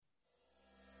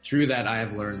through that, I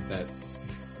have learned that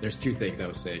there's two things I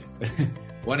would say.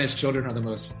 One is children are the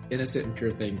most innocent and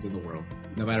pure things in the world.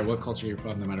 No matter what culture you're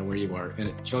from, no matter where you are,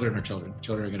 and children are children.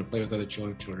 Children are going to play with other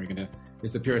children. Children are going to,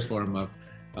 it's the purest form of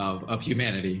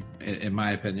humanity, in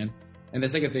my opinion. And the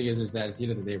second thing is that at the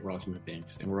end of the day, we're all human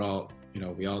beings, and we're all,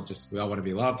 we all want to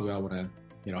be loved. We all want to,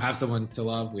 have someone to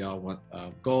love. We all want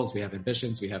goals. We have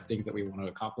ambitions. We have things that we want to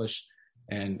accomplish.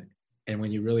 And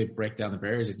when you really break down the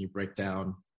barriers and you break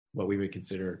down what we would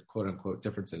consider quote unquote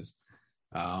differences,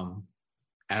 at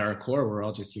our core, we're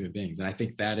all just human beings. And I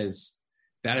think that is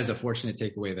a fortunate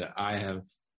takeaway that I've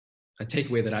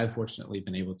fortunately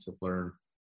been able to learn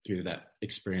through that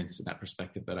experience and that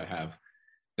perspective that I have,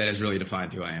 that has really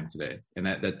defined who I am today. And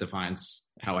that defines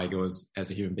how I go as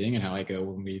a human being and how I go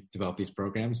when we develop these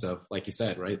programs of, like you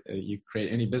said, right? You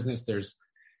create any business, there's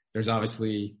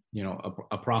obviously,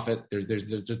 a profit. There's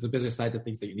the business side of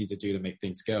things that you need to do to make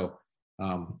things go.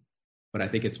 But I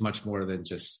think it's much more than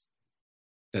just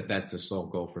that's the sole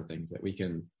goal for things that we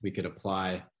could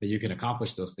apply, that you can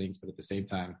accomplish those things, but at the same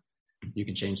time, you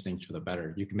can change things for the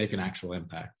better. You can make an actual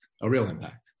impact, a real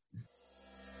impact.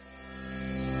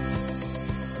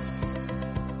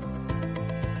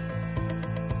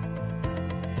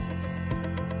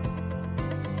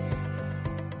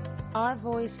 Our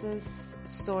voices,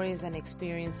 stories, and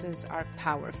experiences are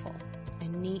powerful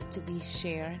and need to be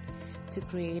shared to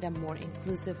create a more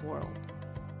inclusive world.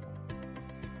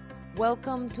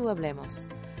 Welcome to Hablemos,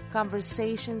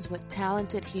 conversations with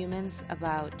talented humans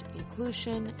about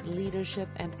inclusion, leadership,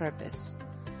 and purpose.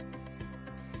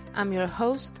 I'm your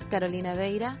host, Carolina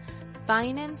Veira,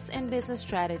 finance and business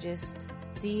strategist,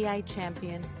 DEI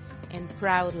champion, and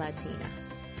proud Latina.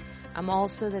 I'm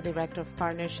also the Director of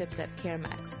Partnerships at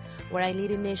CareMax, where I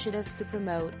lead initiatives to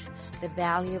promote the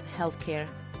value of healthcare,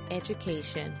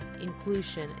 education,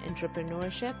 inclusion,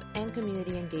 entrepreneurship, and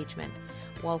community engagement,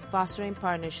 while fostering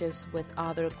partnerships with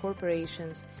other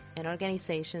corporations and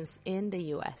organizations in the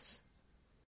U.S.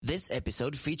 This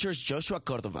episode features Joshua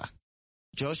Cordova.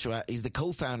 Joshua is the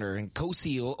co-founder and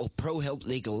co-CEO of ProHelp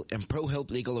Legal and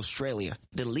ProHelp Legal Australia,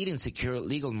 the leading secure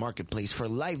legal marketplace for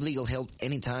live legal help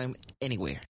anytime,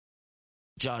 anywhere.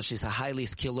 Josh is a highly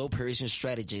skilled operations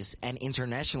strategist and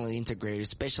internationally integrated,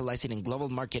 specializing in global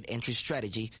market entry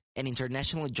strategy and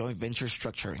international joint venture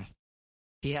structuring.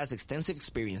 He has extensive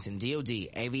experience in DoD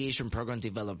aviation program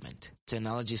development,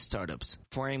 technology startups,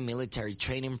 foreign military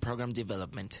training program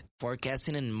development,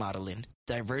 forecasting and modeling,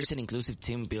 diverse and inclusive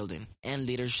team building, and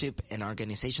leadership and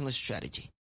organizational strategy.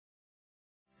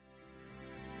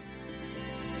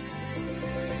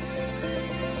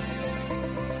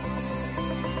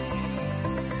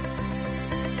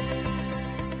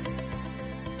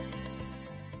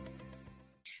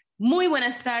 Muy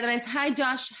buenas tardes. Hi,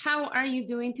 Josh. How are you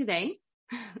doing today?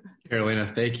 Carolina,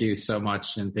 thank you so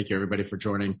much. And thank you everybody for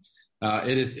joining.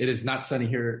 It is not sunny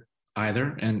here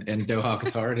either. And in Doha,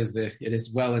 Qatar, it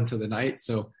is well into the night.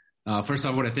 So first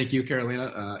I want to thank you,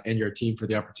 Carolina, and your team for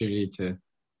the opportunity to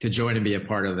join and be a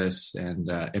part of this and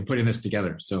putting this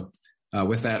together. So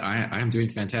with that, I am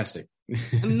doing fantastic.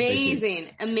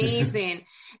 Amazing.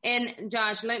 And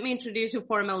Josh, let me introduce you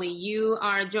formally. You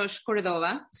are Josh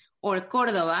Cordova or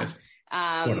Cordova. Yes.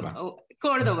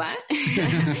 Cordova.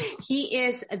 He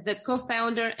is the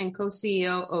co-founder and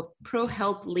co-CEO of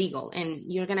ProHelp Legal,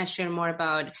 and you're going to share more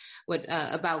about what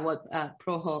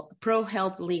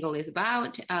ProHelp Legal is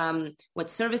about,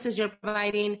 what services you're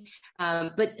providing.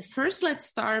 But first, let's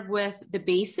start with the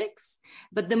basics,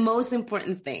 but the most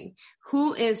important thing.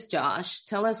 Who is Josh?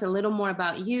 Tell us a little more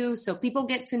about you so people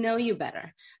get to know you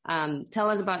better. Tell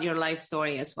us about your life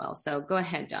story as well. So go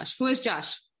ahead, Josh. Who is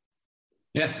Josh?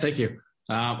 Yeah, thank you.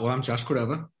 Well, I'm Josh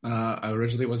Cordova. I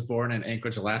originally was born in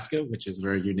Anchorage, Alaska, which is a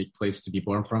very unique place to be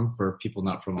born from for people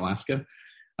not from Alaska.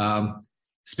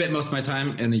 Spent most of my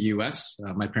time in the U.S.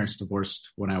 My parents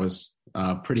divorced when I was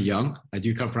pretty young. I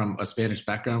do come from a Spanish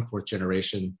background, fourth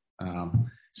generation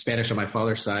Spanish on my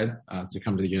father's side to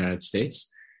come to the United States.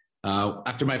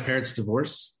 After my parents'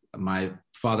 divorce, my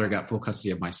father got full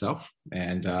custody of myself,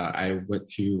 and I went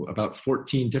to about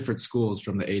 14 different schools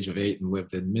from the age of 8 and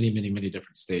lived in many, many, many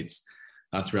different states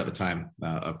throughout the time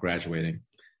of graduating.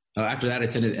 After that, I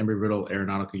attended Embry-Riddle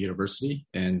Aeronautical University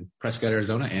in Prescott,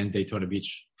 Arizona, and Daytona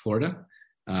Beach, Florida.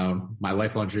 My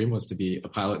lifelong dream was to be a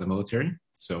pilot in the military,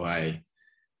 so I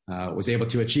was able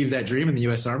to achieve that dream in the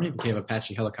U.S. Army, became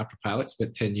Apache helicopter pilot,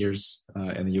 spent 10 years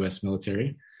in the U.S.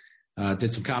 military,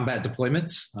 did some combat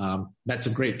deployments, met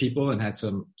some great people, and had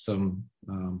some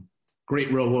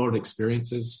great real-world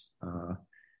experiences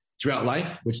throughout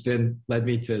life, which then led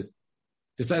me to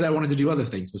decided I wanted to do other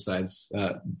things besides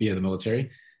be in the military.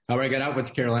 However, I got out, went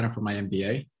to Carolina for my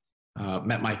MBA,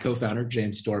 met my co-founder,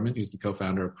 James Dorman, who's the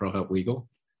co-founder of ProHelp Legal.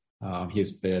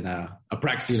 He's been a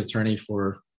practicing attorney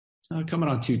for coming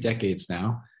on 2 decades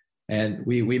now. And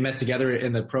we met together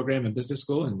in the program in business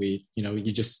school, and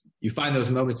you find those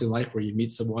moments in life where you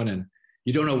meet someone and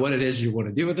you don't know what it is you want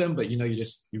to do with them, but you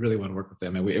really want to work with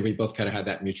them. And we both kind of had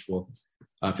that mutual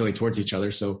feeling towards each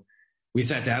other. So we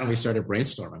sat down and we started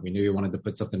brainstorming. We knew we wanted to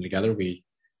put something together. We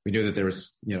knew that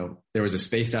there was a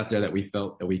space out there that we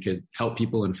felt that we could help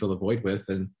people and fill the void with.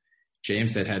 And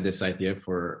James had this idea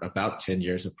for about 10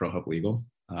 years of ProHelp Legal.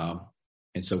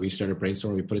 And so we started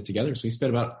brainstorming, we put it together. So we spent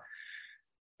about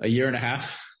a year and a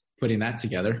half putting that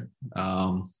together.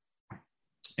 And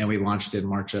we launched in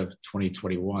March of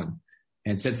 2021.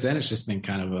 And since then, it's just been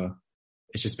kind of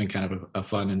a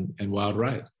fun and wild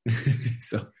ride.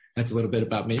 So that's a little bit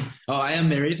about me. Oh, I am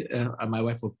married. My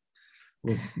wife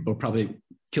will probably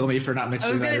kill me for not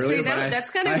mentioning that earlier. I was going to say that's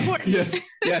kind of important.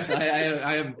 Yes,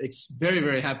 I am very,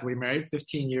 very happily married,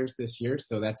 15 years this year.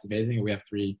 So that's amazing. We have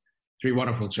three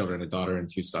wonderful children, a daughter and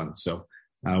 2 sons. So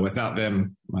without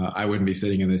them, I wouldn't be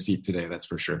sitting in this seat today. That's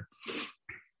for sure.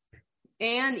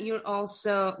 And you're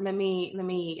also, let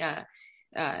me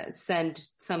send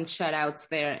some shout outs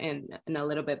there in a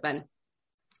little bit, but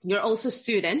you're also a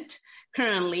student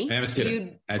currently. I am a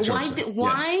student at Georgia.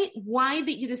 Why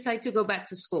did you decide to go back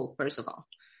to school, first of all?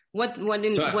 What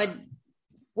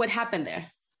happened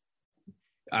there?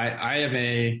 I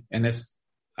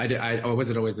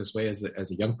wasn't always this way as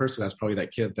a young person. I was probably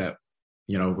that kid that,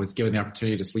 was given the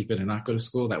opportunity to sleep in and not go to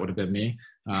school. That would have been me.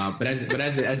 But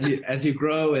as you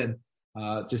grow and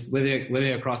just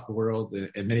living across the world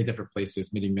in many different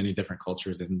places, meeting many different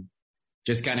cultures, and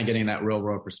just kind of getting that real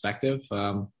world perspective.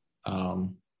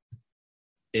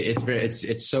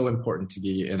 It's so important to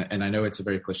be, and I know it's a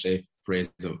very cliche phrase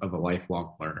of a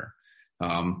lifelong learner.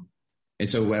 And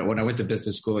so when I went to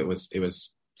business school, it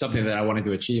was something that I wanted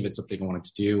to achieve. It's something I wanted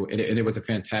to do. And it was a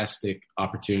fantastic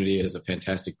opportunity. It is a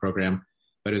fantastic program,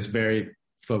 but it was very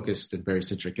focused and very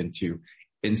centric into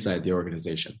inside the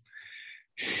organization.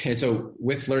 And so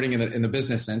with learning in the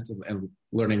business sense and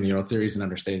learning, theories and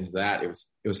understandings of that, it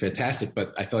was fantastic,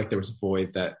 but I felt like there was a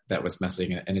void that was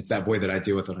missing. And it's that void that I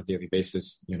deal with on a daily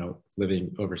basis,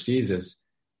 living overseas is,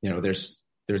 there's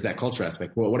that culture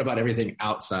aspect. Well, what about everything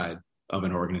outside of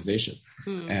an organization?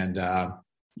 And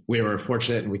we were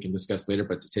fortunate, and we can discuss later,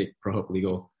 but to take ProHelp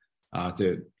Legal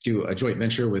to do a joint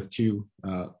venture with 2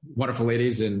 wonderful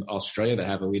ladies in Australia that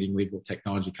have a leading legal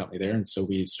technology company there. And so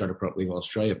we started ProHelp Legal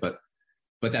Australia, but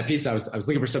that piece, I was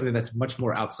looking for something that's much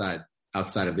more outside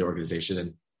of the organization.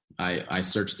 And I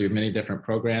searched through many different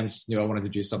programs. I wanted to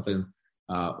do something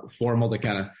formal to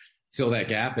kind of fill that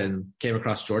gap, and came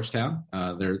across Georgetown,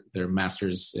 their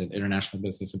master's in international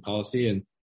business and policy,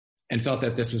 and felt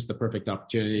that this was the perfect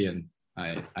opportunity. And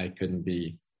I couldn't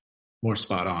be more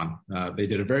spot on. They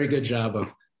did a very good job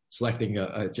of selecting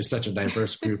just such a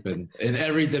diverse group and in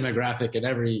every demographic and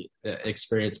every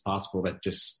experience possible. That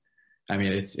just,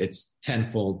 it's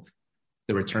tenfold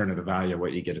the return of the value of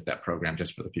what you get at that program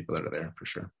just for the people that are there, for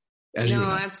sure.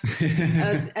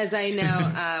 Absolutely. as I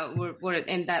know, we're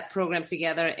in that program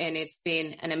together, and it's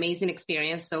been an amazing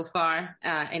experience so far.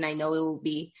 And I know it will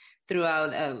be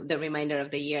throughout the remainder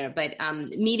of the year. But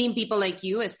meeting people like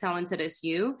you, as talented as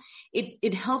you,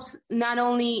 it helps not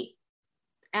only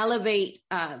elevate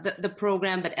the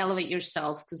program, but elevate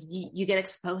yourself, because you get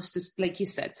exposed to, like you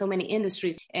said, so many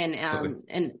industries, and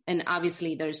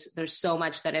obviously there's so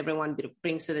much that everyone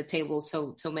brings to the table,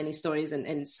 so many stories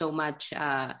and so much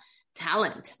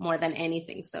talent more than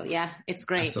anything. So yeah, it's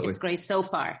great. Absolutely. It's great so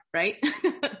far, right?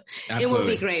 It will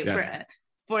be great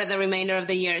for the remainder of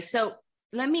the year. So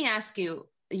let me ask you,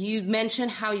 you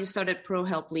mentioned how you started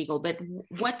ProHelp Legal, but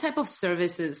what type of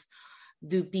services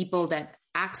do people that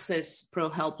access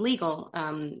ProHelp Legal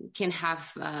can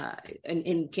have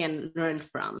and can learn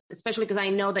from? Especially because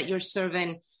I know that you're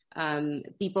serving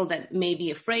people that may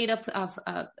be afraid of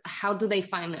how do they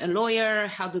find a lawyer?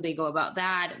 How do they go about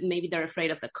that? Maybe they're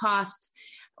afraid of the cost.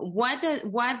 What is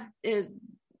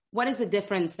the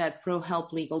difference that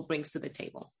ProHelp Legal brings to the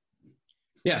table?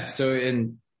 Yeah. So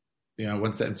in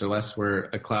one sentence or less, we're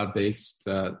a cloud-based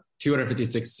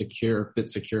 256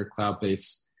 secure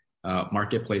cloud-based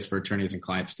marketplace for attorneys and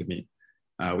clients to meet.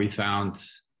 We found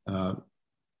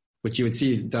what you would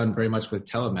see done very much with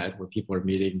telemed, where people are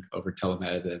meeting over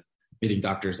telemed and meeting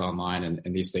doctors online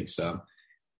and these things.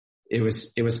 It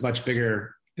was much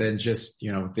bigger than just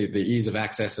the ease of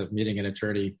access of meeting an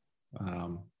attorney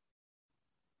on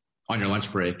your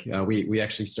lunch break. We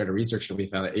actually started research, and we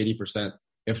found that 80%,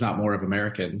 if not more, of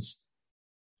Americans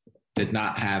did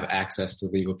not have access to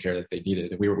legal care that they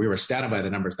needed. And we were astounded by the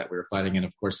numbers that we were finding. And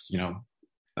of course,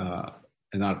 and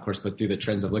not of course, but through the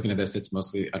trends of looking at this, it's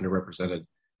mostly underrepresented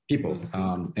people.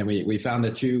 And we found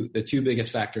the two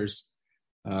biggest factors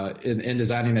in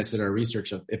designing this in our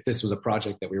research of if this was a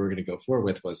project that we were going to go forward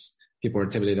with was people were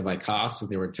intimidated by costs and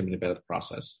they were intimidated by the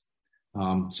process.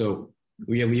 So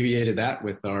we alleviated that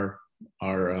with our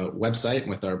website and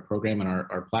with our program and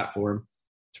our platform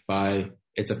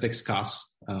it's a fixed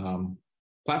cost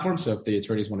platform. So if the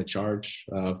attorneys want to charge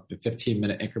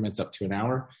 15-minute increments up to an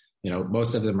hour,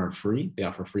 most of them are free. They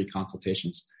offer free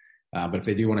consultations. But if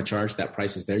they do want to charge, that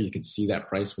price is there. You can see that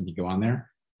price when you go on there.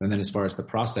 And then as far as the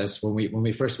process, when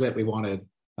we first went, I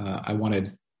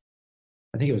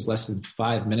think it was less than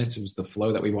 5 minutes. It was the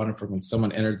flow that we wanted from when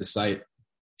someone entered the site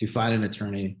to find an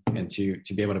attorney and to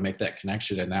be able to make that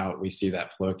connection. And now we see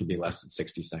that flow could be less than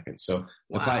 60 seconds. So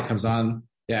the client comes on,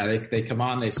 they come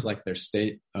on, they select their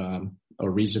state or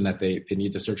region that they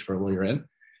need to search for a lawyer in.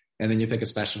 And then you pick a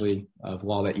specialty of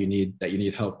law that you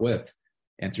need help with.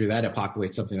 And through that, it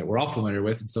populates something that we're all familiar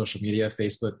with in social media,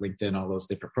 Facebook, LinkedIn, all those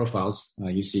different profiles.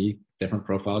 You see different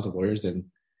profiles of lawyers, and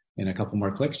in a couple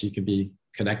more clicks, you can be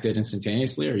connected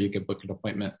instantaneously, or you can book an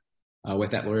appointment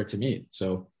with that lawyer to meet.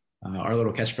 So our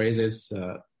little catchphrase is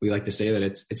we like to say that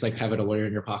it's like having a lawyer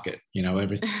in your pocket. You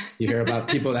hear about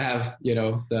people that have,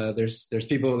 there's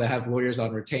people that have lawyers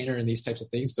on retainer and these types of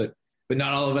things, but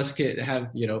not all of us can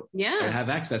have, have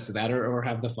access to that or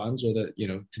have the funds or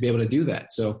to be able to do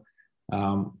that. So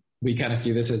we kind of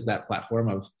see this as that platform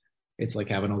of it's like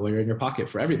having a lawyer in your pocket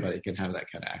for everybody can have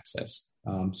that kind of access.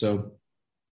 So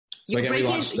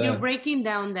you're breaking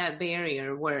down that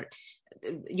barrier where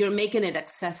you're making it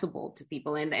accessible to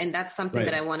people. And that's something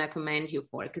that I want to commend you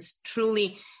for, because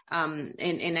truly,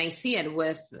 and I see it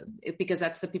because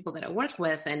that's the people that I work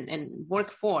with and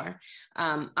work for,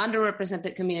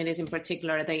 underrepresented communities in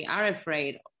particular. They are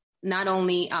afraid not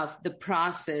only of the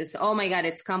process, oh my God,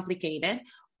 it's complicated,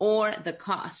 or the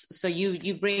cost. So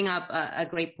you bring up a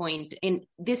great point. And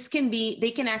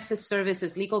they can access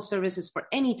services, legal services for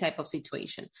any type of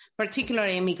situation,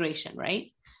 particularly immigration,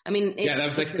 right? I mean,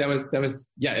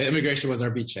 immigration was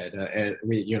our beachhead.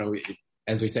 We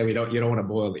as we say, you don't want to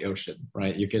boil the ocean,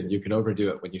 right? You can overdo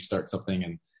it when you start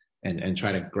something and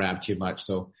try to grab too much.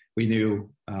 So we knew,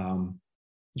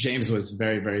 James was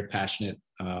very, very passionate.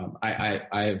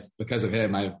 I've because of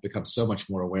him, I've become so much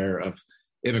more aware of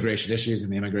immigration issues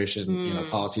and the immigration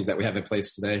policies that we have in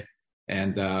place today.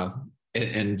 And I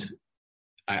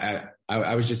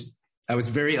was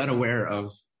very unaware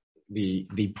of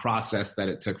the process that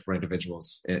it took for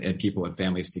individuals and people and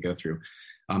families to go through.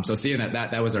 So seeing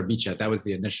that was our beachhead. That was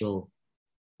the initial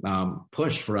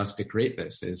push for us to create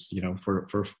this is,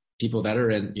 for people that are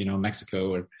in,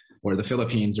 Mexico or the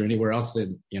Philippines or anywhere else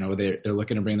that, they're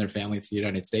looking to bring their family to the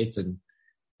United States. And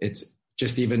it's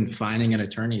just even finding an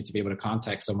attorney to be able to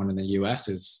contact someone in the US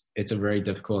it's a very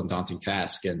difficult and daunting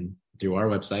task. And through our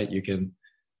website, you can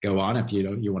go on. If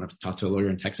you want to talk to a lawyer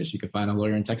in Texas, you can find a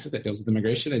lawyer in Texas that deals with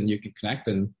immigration and you can connect.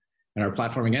 And our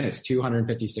platform, again, it's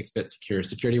 256-bit secure.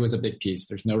 Security was a big piece.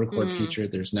 There's no record feature.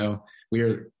 We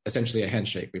are essentially a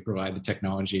handshake. We provide the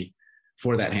technology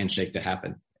for that handshake to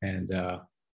happen. And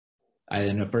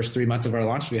in the first 3 months of our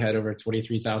launch, we had over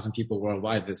 23,000 people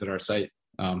worldwide visit our site.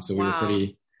 So we were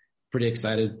pretty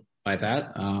excited by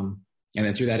that. And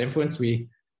then through that influence, we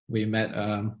met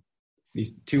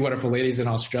these two wonderful ladies in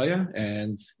Australia,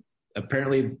 and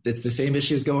apparently it's the same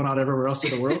issues going on everywhere else in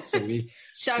the world. So we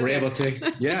were able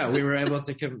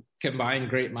to, combine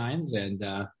great minds. And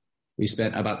we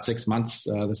spent about 6 months,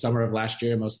 the summer of last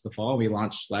year, most of the fall. We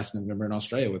launched last November in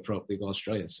Australia with Pro Legal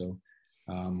Australia. So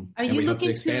are you looking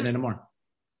to expand into more?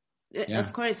 Yeah.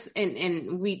 Of course.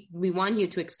 And we want you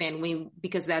to expand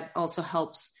because that also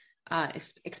helps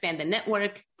expand the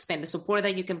network, expand the support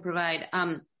that you can provide.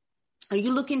 Are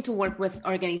you looking to work with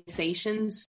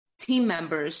organizations, team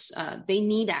members? They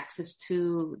need access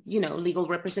to, legal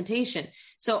representation.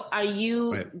 So are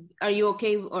you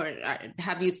okay, or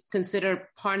have you considered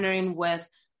partnering with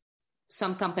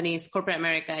some companies, corporate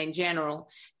America in general,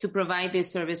 to provide these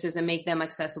services and make them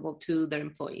accessible to their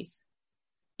employees?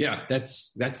 Yeah,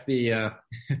 that's the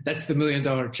 $1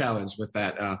 million challenge with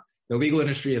that. The legal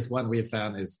industry is one we have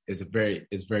found is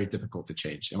very difficult to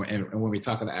change. And when we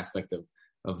talk on the aspect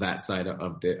of that side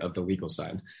of the legal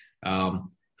side.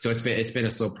 So it's been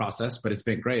a slow process, but it's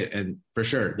been great. And for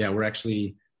sure, we're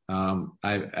actually,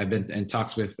 I've been in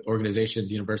talks with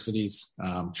organizations, universities,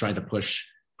 trying to push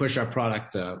our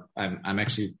product. I'm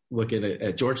actually looking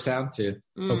at Georgetown to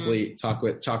hopefully talk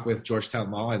with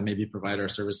Georgetown Law and maybe provide our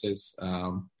services,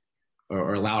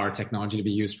 or allow our technology to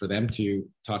be used for them to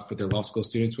talk with their law school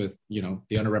students with, the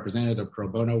underrepresented or pro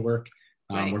bono work.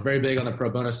 Right. We're very big on the pro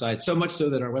bono side, so much so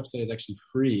that our website is actually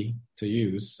free to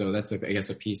use. So that's, I guess,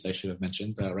 a piece I should have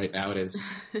mentioned. Right now, it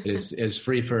is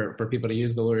free for people to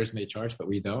use. The lawyers may charge, but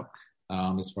we don't,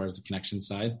 as far as the connection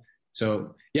side.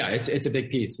 So yeah, it's a big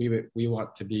piece. We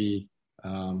want to be,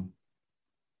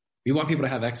 we want people to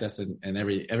have access in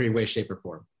every way, shape, or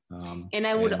form. And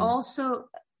I would also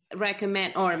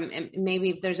recommend, or maybe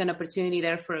if there's an opportunity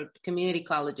there for community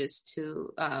colleges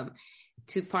to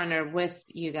partner with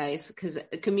you guys, because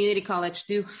community college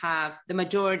do have the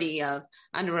majority of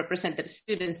underrepresented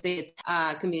students. They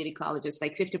community colleges,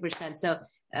 like 50%. So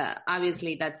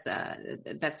obviously that's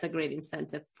a great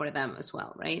incentive for them as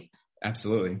well, right?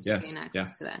 Absolutely, yes. Gain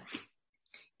access to that.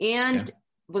 And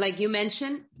like you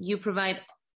mentioned, you provide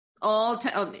all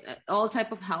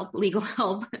type of help, legal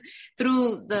help,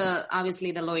 through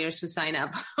obviously the lawyers who sign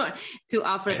up to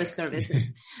offer the services.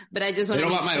 But I just want to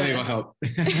make sure. They don't want my legal help.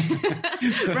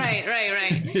 Right.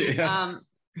 Yeah.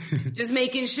 Just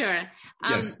making sure.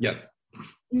 Yes.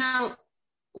 Now,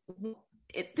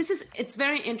 it's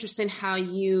very interesting how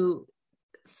you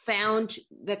found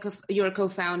your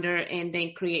co-founder and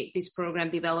then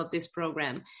develop this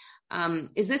program.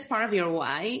 Is this part of your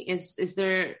why?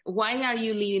 Why are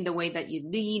you leading the way that you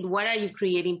lead? Why are you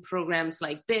creating programs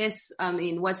like this? I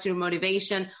mean, what's your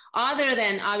motivation other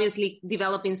than obviously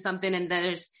developing something and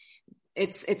then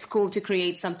it's cool to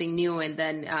create something new and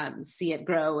then see it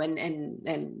grow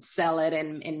and sell it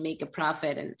and make a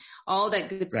profit and all that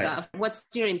good stuff. What's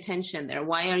your intention there?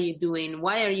 Why are you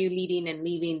leading and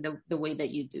leaving the way that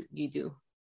you do?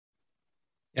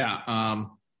 Yeah.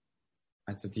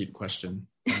 That's a deep question.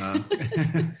 But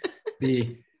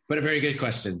a very good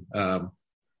question. I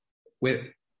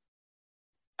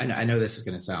know this is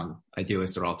going to sound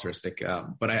idealist or altruistic,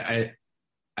 but I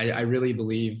really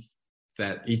believe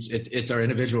that it's our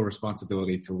individual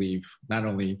responsibility to leave not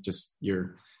only just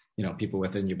your, people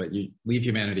within you, but you leave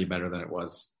humanity better than it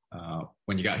was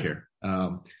when you got here.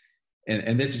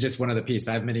 And this is just one of the pieces.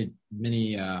 I have many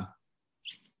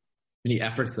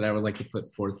efforts that I would like to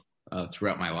put forth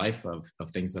throughout my life of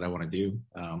things that I want to do.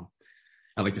 I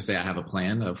like to say I have a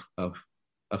plan of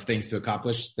things to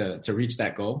accomplish to reach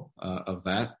that goal of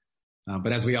that.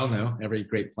 But as we all know, every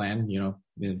great plan,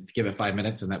 give it 5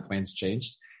 minutes and that plan's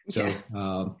changed. So,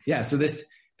 so this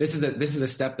is a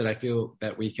step that I feel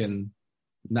that we can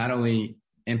not only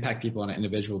impact people on an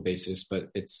individual basis, but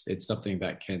it's something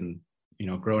that can,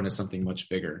 grow into something much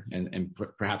bigger and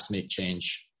perhaps make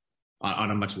change on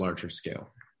a much larger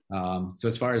scale. So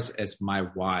as far as my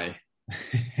why,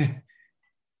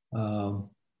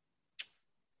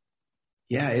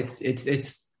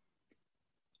 it's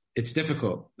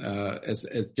difficult, as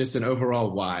just an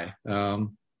overall why.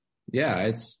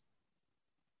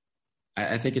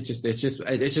 I think it's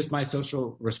just my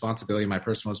social responsibility, my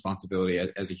personal responsibility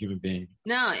as a human being.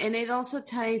 No, and it also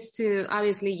ties to,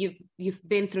 obviously you've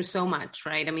been through so much,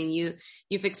 right? I mean,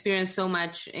 you've experienced so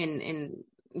much in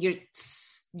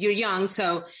you're young,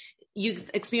 so you've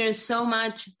experienced so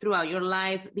much throughout your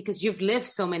life because you've lived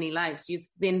so many lives. You've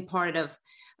been part of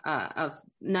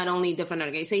not only different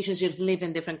organizations, you've lived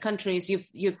in different countries,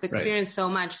 you've experienced so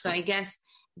much. So I guess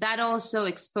that also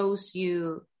exposed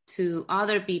you to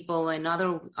other people and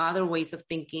other ways of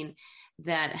thinking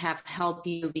that have helped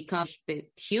you become the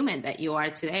human that you are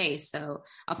today. So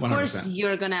of 100%. Course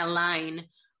you're going to align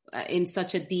in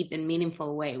such a deep and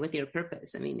meaningful way with your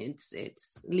purpose. I mean, it's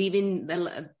leaving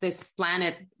this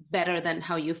planet better than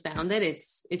how you found it.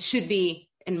 It should be,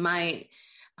 in my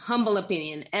humble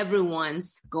opinion,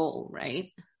 everyone's goal,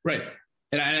 right? Right.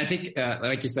 And I think,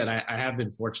 like you said, I have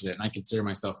been fortunate, and I consider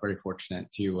myself very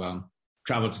fortunate to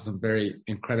travel to some very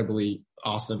incredibly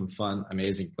awesome, fun,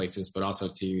 amazing places, but also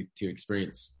to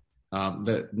experience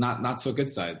the not so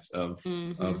good sides of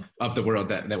the world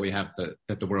that we have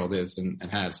that the world is and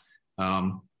has.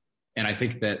 And I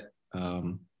think that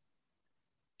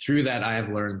through that, I have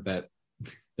learned that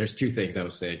there's two things I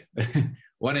would say.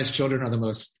 One is children are the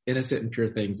most innocent and pure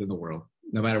things in the world.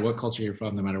 No matter what culture you're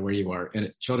from, no matter where you are,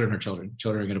 and children are children.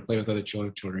 Children are going to play with other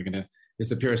children. Children is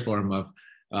the purest form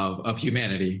of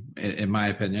humanity, in my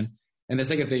opinion. And the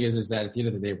second thing is that at the end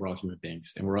of the day, we're all human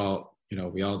beings, and we're all,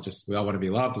 we all want to be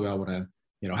loved. We all want to,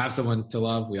 have someone to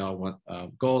love. We all want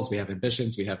goals. We have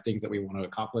ambitions. We have things that we want to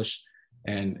accomplish.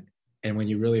 And when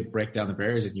you really break down the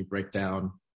barriers and you break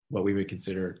down what we would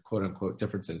consider quote unquote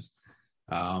differences,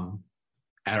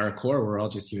 at our core, we're all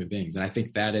just human beings. And I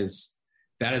think that is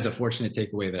a fortunate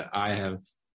takeaway that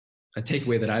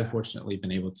I've fortunately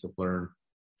been able to learn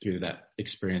through that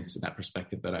experience and that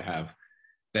perspective that I have,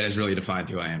 that has really defined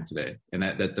who I am today. And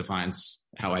that defines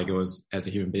how I go as a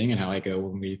human being and how I go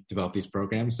when we develop these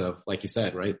programs of, like you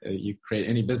said, right? You create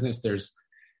any business, there's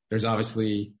there's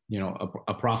obviously,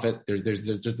 a profit. There's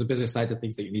just the business side of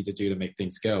things that you need to do to make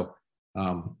things go.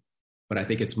 But I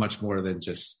think it's much more than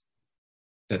just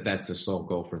that's the sole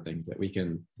goal for things that we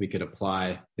could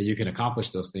apply, that you can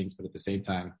accomplish those things, but at the same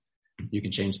time, you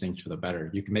can change things for the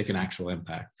better. You can make an actual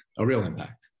impact, a real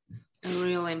impact. A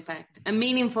real impact, a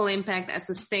meaningful impact, a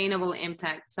sustainable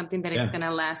impact, something that it's going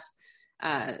to last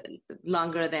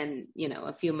longer than,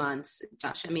 a few months,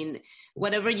 Josh. I mean,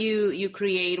 whatever you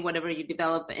create, whatever you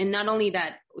develop, and not only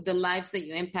that, the lives that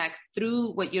you impact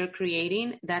through what you're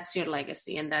creating, that's your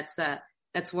legacy. And that's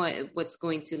what's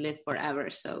going to live forever.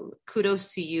 So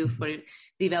kudos to you for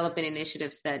developing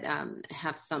initiatives that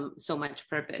have so much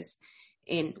purpose.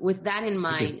 And with that in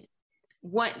mind,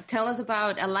 tell us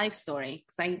about a life story.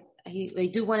 Because I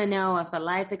do want to know of a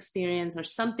life experience or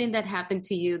something that happened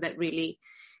to you that really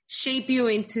shaped you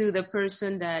into the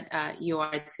person that you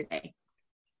are today.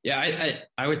 Yeah,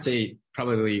 I would say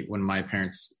probably when my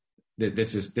parents,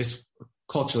 this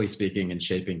culturally speaking and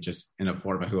shaping just in a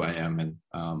form of who I am. And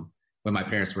when my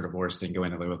parents were divorced and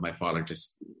going to live with my father,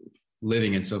 just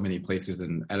living in so many places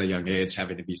and at a young age,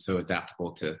 having to be so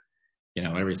adaptable to,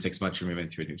 every 6 months you're moving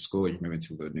to a new school, you're moving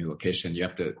to a new location. You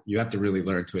have to really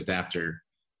learn to adapt or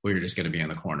you're just going to be in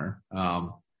the corner.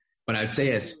 But I'd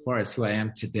say as far as who I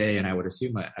am today, and I would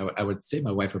assume I would say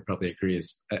my wife would probably agree,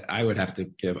 is I would have to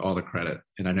give all the credit.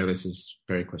 And I know this is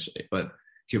very cliche, but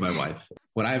to my wife.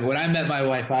 When I met my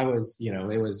wife, I was,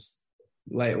 it was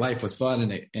like life was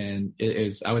fun and it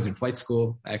is, I was in flight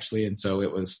school actually. And so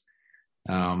it was,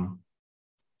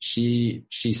 she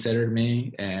centered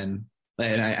me and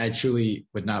I truly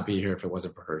would not be here if it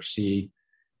wasn't for her. She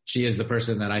is the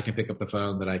person that I can pick up the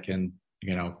phone, that I can,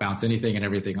 bounce anything and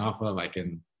everything off of.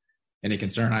 Any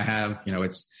concern I have,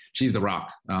 she's the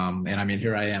rock. And I mean,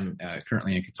 here I am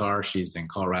currently in Qatar. She's in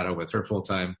Colorado with her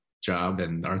full-time job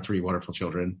and our 3 wonderful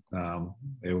children.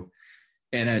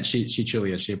 And she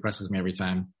truly is. She impresses me every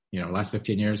time. Last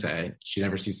 15 years, she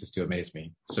never ceases to amaze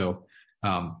me. So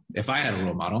if I had a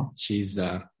role model, she'd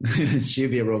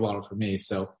be a role model for me.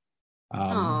 So.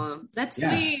 That's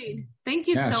sweet. Thank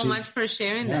you so much for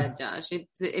sharing that, Josh.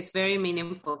 It's very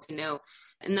meaningful to know.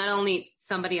 And not only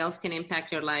somebody else can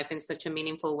impact your life in such a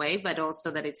meaningful way, but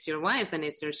also that it's your wife and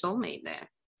it's your soulmate there.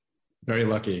 Very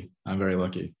lucky. I'm very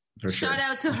lucky. For sure. Shout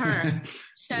out to her.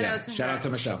 Shout out to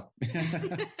Michelle.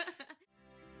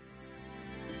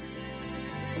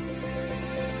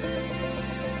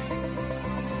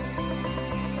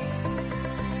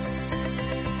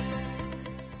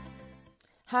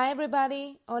 Hi,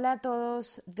 everybody. Hola a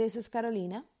todos. This is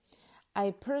Carolina.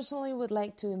 I personally would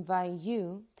like to invite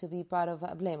you to be part of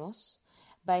Hablemos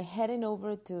by heading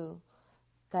over to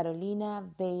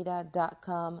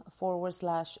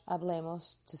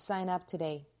carolinaveira.com/Hablemos to sign up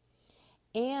today.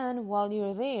 And while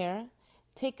you're there,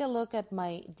 take a look at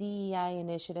my DEI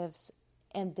initiatives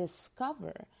and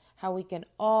discover how we can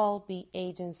all be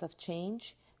agents of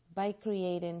change by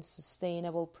creating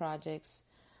sustainable projects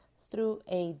through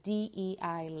a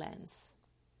DEI lens,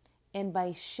 and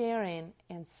by sharing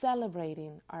and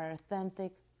celebrating our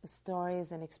authentic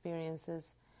stories and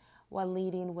experiences while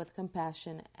leading with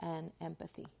compassion and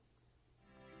empathy.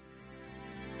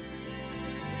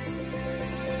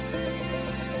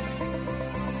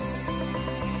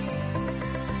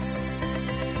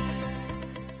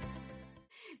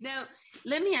 Now,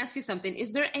 let me ask you something.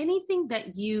 Is there anything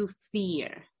that you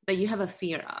fear, that you have a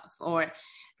fear of, or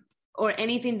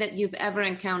anything that you've ever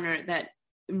encountered that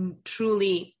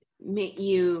truly made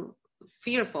you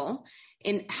fearful,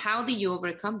 and how do you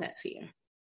overcome that fear?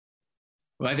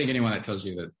 Well, I think anyone that tells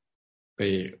you that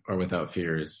they are without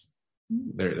fear is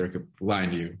they're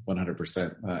lying to you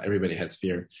 100%. Everybody has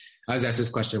fear. I was asked this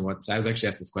question once. I was actually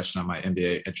asked this question on my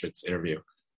MBA entrance interview,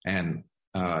 and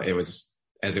it was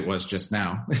as it was just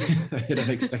now, an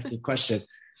unexpected question.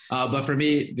 But for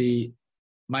me,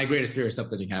 my greatest fear is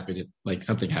something happening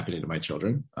to my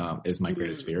children, is my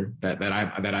greatest fear, that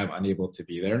I'm unable to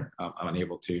be there. I'm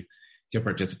unable to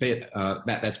participate.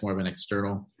 That's more of an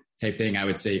external type thing. I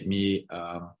would say me,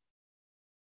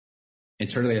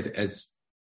 internally as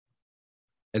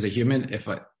a human, if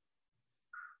I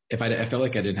felt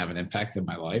like I didn't have an impact in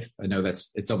my life, I know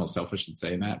it's almost selfish in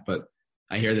saying that, but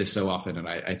I hear this so often, and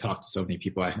I talk to so many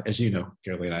people. As you know,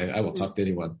 Carolina, I will talk to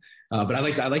anyone. But I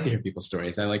like to hear people's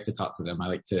stories. I like to talk to them. I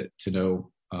like to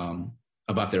know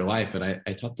about their life. And I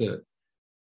talked to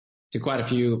quite a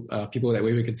few people that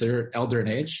we would consider elder in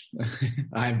age.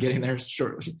 I'm getting there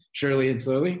surely and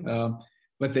slowly.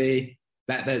 But the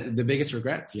biggest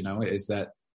regrets, is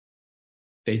that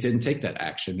they didn't take that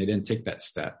action. They didn't take that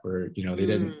step, or they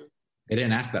didn't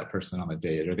ask that person on the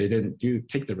date, or they didn't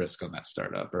take the risk on that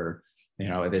startup, or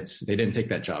they didn't take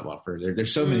that job offer.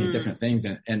 There's so many different things,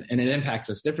 and it impacts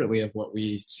us differently of what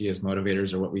we see as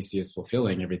motivators or what we see as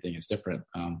fulfilling. Everything is different.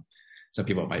 Some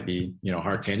people it might be,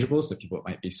 hard tangibles. Some people it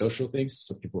might be social things.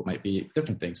 Some people it might be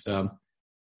different things.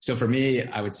 So for me,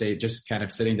 I would say just kind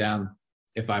of sitting down,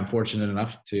 if I'm fortunate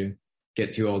enough to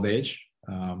get to old age,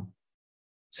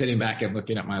 sitting back and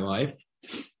looking at my life.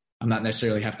 I'm not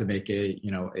necessarily have to make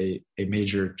a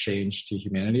major change to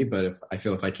humanity, but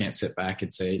if I can't sit back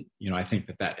and say, I think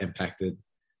that impacted,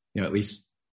 at least,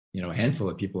 a handful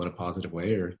of people in a positive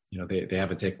way, or, they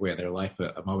have a takeaway of their life,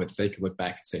 a moment that they could look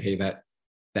back and say, hey,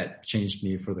 that changed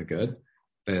me for the good,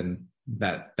 then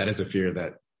that is a fear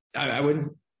that I wouldn't,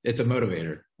 it's a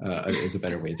motivator, is a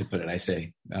better way to put it. I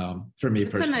say, for me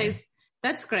personally.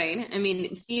 That's great. I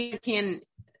mean, fear can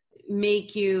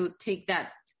make you take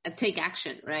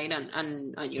action, right,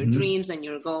 on your dreams and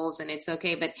your goals, and it's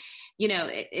okay. But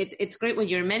it's great what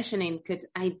you're mentioning, because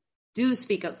I do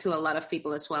speak up to a lot of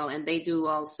people as well, and they do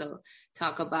also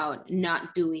talk about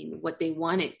not doing what they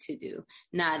wanted to do,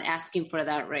 not asking for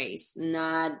that raise,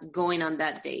 not going on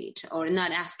that date, or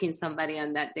not asking somebody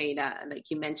on that date, like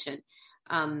you mentioned.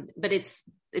 But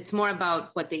it's more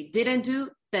about what they didn't do,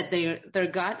 that their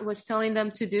gut was telling them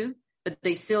to do, but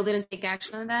they still didn't take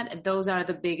action on that. And those are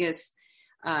the biggest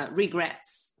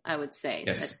regrets, I would say,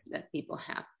 yes, that people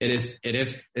have. It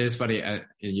is funny.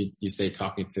 You say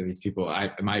talking to these people.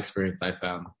 In my experience, I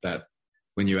found that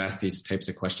when you ask these types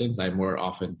of questions, I more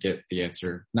often get the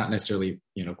answer, not necessarily,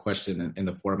 question in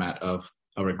the format of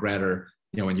a regret, or,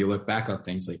 when you look back on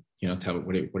things like, tell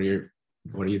me, what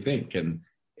do you think? And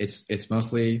it's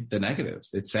mostly the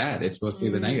negatives. It's sad. It's mostly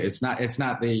the negative. It's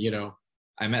not the,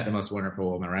 I met the most wonderful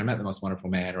woman, or I met the most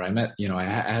wonderful man, or I met, I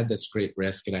had this great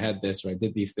risk, and I had this, or I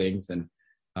did these things. And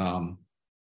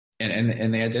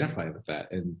they identify with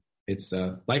that. And it's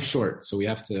life's short. So we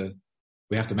have to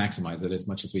maximize it as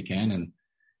much as we can,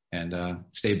 and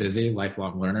stay busy,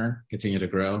 lifelong learner, continue to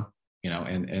grow,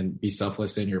 and be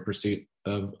selfless in your pursuit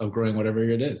of growing whatever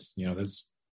it is. That's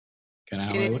kind of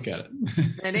how I look at it.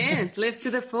 It is. Live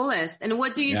to the fullest. And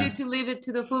what do you do to live it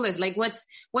to the fullest? Like,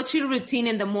 what's your routine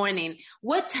in the morning?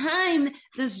 What time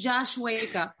does Josh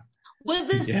wake up? What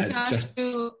does Josh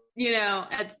do,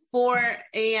 at 4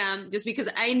 a.m.? Just because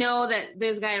I know that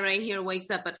this guy right here wakes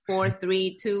up at 4,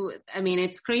 3, 2. I mean,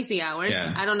 it's crazy hours.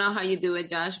 Yeah. I don't know how you do it,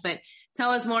 Josh, but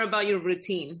tell us more about your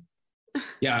routine.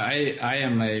 Yeah,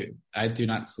 I do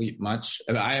not sleep much.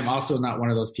 I am also not one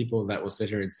of those people that will sit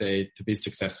here and say, to be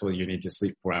successful, you need to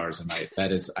sleep 4 hours a night.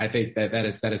 I think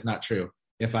that is not true.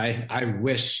 If I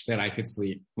wish that I could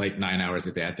sleep like 9 hours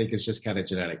a day. I think it's just kind of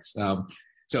genetics.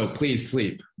 So please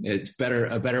sleep. It's better.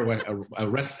 A one.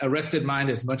 A rested mind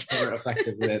is much more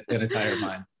effective than a tired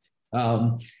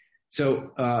mind.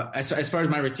 So as far as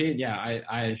my routine,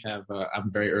 I have. I'm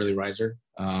a very early riser.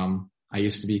 I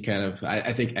used to be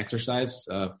I think exercise,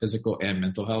 physical and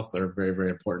mental health are very, very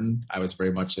important. I was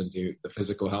very much into the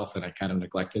physical health, and I kind of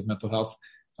neglected mental health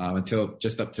until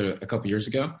just up to a couple years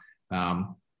ago.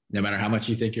 No matter how much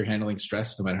you think you're handling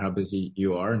stress, no matter how busy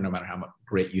you are, no matter how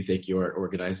great you think you are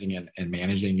organizing and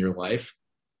managing your life,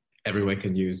 everyone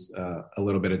can use a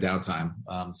little bit of downtime.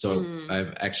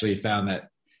 I've actually found that,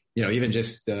 even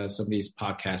just some of these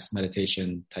podcast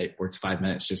meditation type where it's 5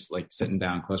 minutes, just like sitting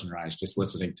down, closing your eyes, just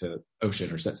listening to ocean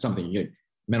or something.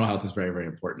 Mental health is very, very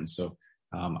important. So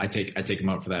I take a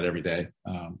moment for that every day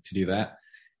to do that.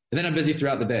 And then I'm busy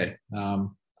throughout the day.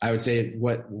 I would say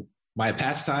what my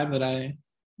pastime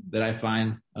that I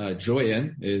find joy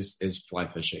in is fly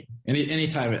fishing.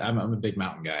 Anytime, I'm a big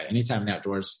mountain guy. Anytime in the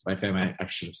outdoors, my family, I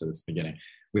should have said this at the beginning,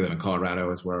 we live in Colorado,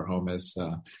 is where our home is.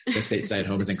 The stateside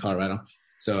home is in Colorado.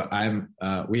 So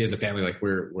we as a family, like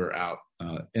we're out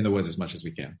in the woods as much as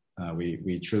we can.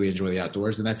 We truly enjoy the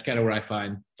outdoors, and that's kind of where I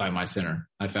find my center.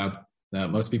 I found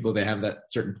most people, they have that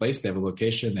certain place, they have a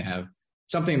location, they have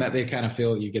something that they kind of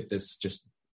feel you get this just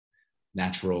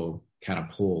natural kind of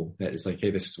pull that is like, hey,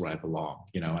 this is where I belong,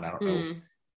 and I don't know.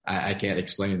 I can't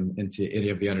explain into any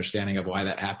of the understanding of why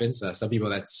that happens. Some people,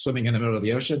 that's swimming in the middle of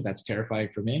the ocean. That's terrifying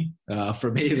for me.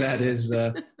 For me, that is,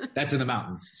 that's in the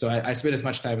mountains. So I spend as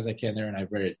much time as I can there, and I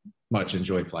very much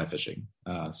enjoy fly fishing.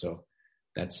 So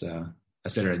that's a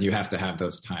center, and you have to have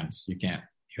those times. You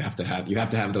have to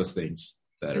have those things.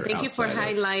 Thank you for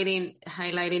highlighting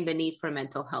the need for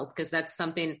mental health, because that's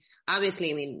something, obviously,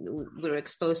 I mean, we're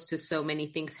exposed to so many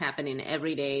things happening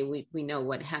every day. We know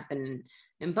what happened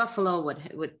in Buffalo,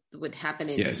 what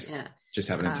happened in just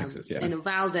happened in Texas, in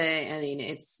Uvalde. I mean,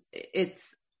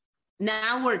 it's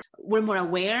now we're more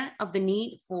aware of the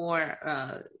need for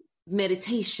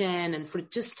meditation and for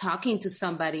just talking to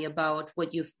somebody about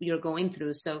what you're going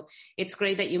through. So it's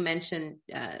great that you mentioned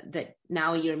that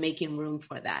now you're making room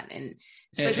for that, and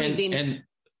especially and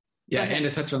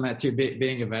to touch on that too,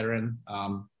 being a veteran,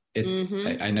 it's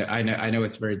I know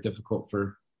it's very difficult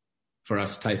for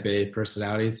us type A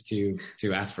personalities to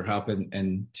ask for help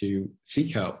and to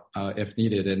seek help if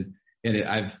needed,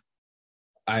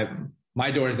 my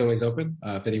door is always open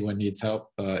if anyone needs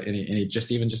help, any just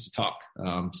to talk.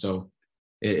 So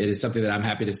it is something that I'm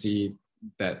happy to see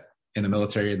that in the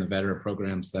military and the veteran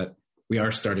programs that we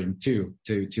are starting to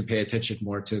pay attention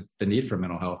more to the need for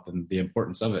mental health and the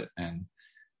importance of it. And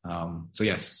so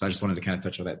I just wanted to kind of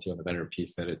touch on that too, on the veteran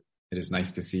piece, that it is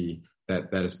nice to see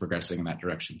that is progressing in that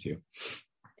direction too.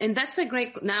 And that's a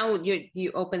great, now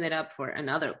you open it up for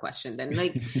another question then,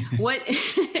 like what,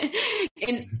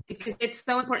 and because it's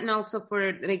so important also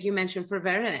for, like you mentioned, for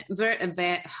veterans.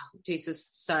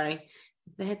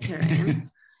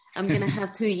 I'm going to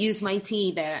have to use my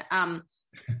T there,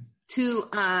 to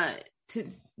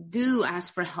do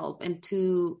ask for help and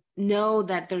to know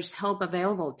that there's help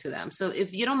available to them. So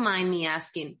if you don't mind me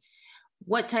asking,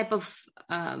 what type of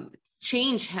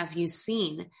change have you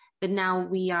seen that now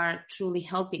we are truly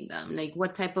helping them? Like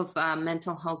what type of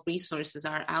mental health resources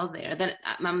are out there that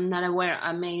I'm not aware,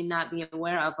 I may not be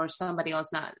aware of, or somebody else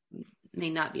may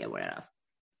not be aware of?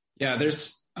 Yeah,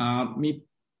 there's me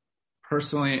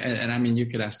personally, and I mean, you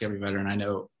could ask every veteran. I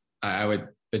know I would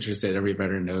venture to say that every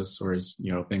veteran knows or has,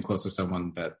 been close to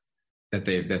someone that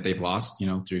they've lost,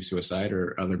 through suicide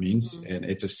or other means. Mm-hmm. And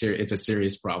it's a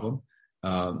serious problem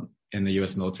in the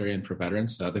U.S. military and for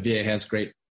veterans. The VA has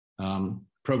great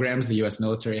programs. The U.S.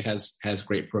 military has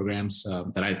great programs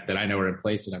that I know are in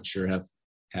place, and I'm sure have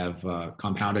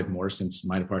compounded more since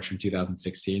my departure in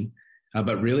 2016.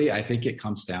 But really, I think it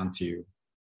comes down to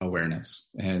awareness,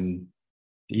 and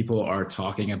people are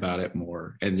talking about it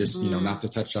more. And just not to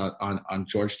touch on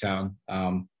Georgetown,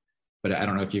 but I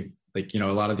don't know if you a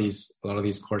lot of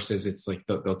these courses. It's like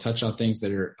they'll touch on things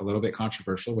that are a little bit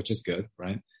controversial, which is good,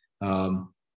 right?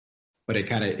 But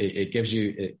it gives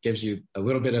you a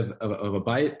little bit of a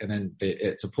bite, and then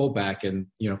it's a pullback, and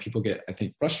people get, I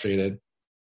think, frustrated.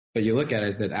 But you look at it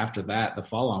as that after that, the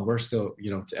follow on, we're still,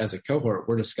 as a cohort,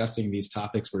 we're discussing these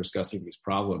topics, we're discussing these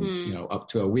problems, up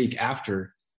to a week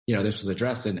after, this was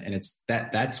addressed, and it's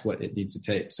that's what it needs to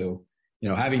take. So,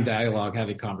 having dialogue,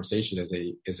 having conversation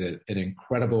is an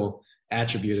incredible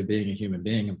attribute of being a human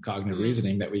being, of cognitive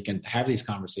reasoning, that we can have these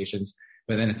conversations.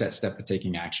 But then it's that step of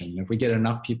taking action. And if we get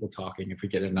enough people talking, if we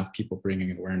get enough people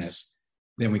bringing awareness,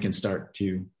 then we can start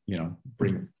to,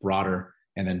 bring broader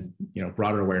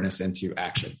awareness into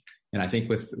action. And I think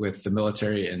with the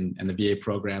military and the VA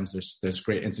programs, there's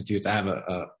great institutes. I have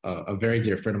a very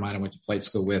dear friend of mine I went to flight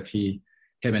school with.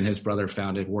 Him and his brother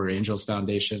founded Warrior Angels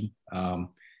Foundation, and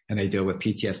they deal with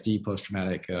PTSD,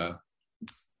 post-traumatic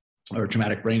or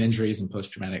traumatic brain injuries and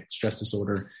post-traumatic stress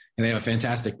disorder. And they have a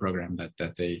fantastic program that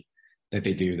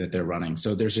they're running.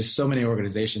 So there's just so many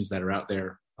organizations that are out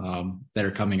there that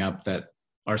are coming up that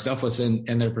are selfless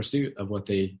in their pursuit of what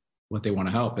they want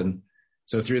to help. And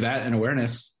so through that and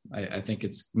awareness, I think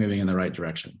it's moving in the right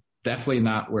direction. Definitely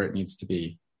not where it needs to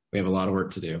be. We have a lot of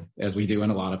work to do, as we do in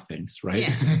a lot of things, right?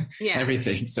 Yeah.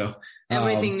 Everything. So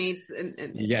everything needs.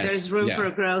 Yes, there's room for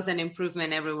growth and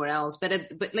improvement everywhere else. But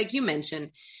like you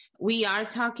mentioned, we are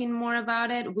talking more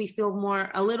about it. We feel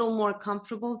a little more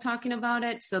comfortable talking about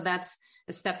it. So that's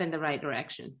a step in the right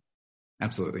direction.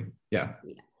 Absolutely. Yeah.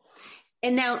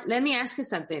 And now let me ask you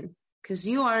something, because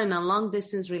you are in a long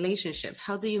distance relationship.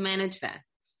 How do you manage that?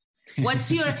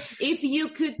 What's if you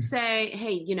could say,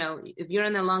 hey, if you're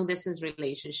in a long distance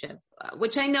relationship,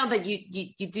 which I know that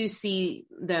you do see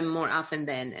them more often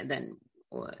than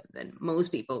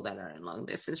most people that are in long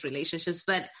distance relationships,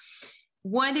 but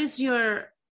what is your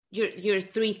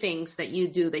three things that you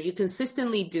do, that you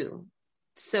consistently do,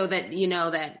 so that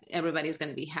that everybody's going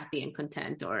to be happy and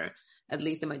content, or at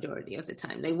least the majority of the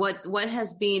time? Like what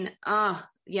has been,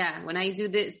 when I do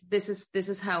this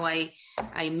is how I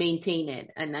maintain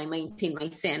it, and I maintain my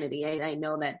sanity. I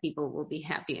know that people will be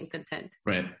happy and content.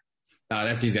 Right.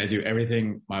 That's easy. I do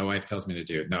everything my wife tells me to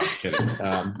do. No, I'm kidding.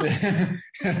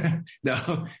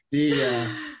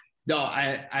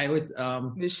 I would,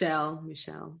 Michelle.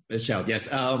 Yes.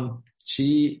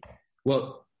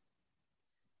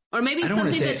 Or maybe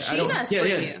something that she does for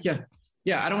you.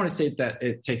 Yeah. I don't want to say that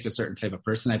it takes a certain type of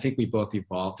person. I think we both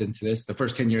evolved into this. The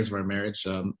first 10 years of our marriage,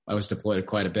 I was deployed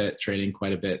quite a bit, training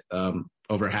quite a bit.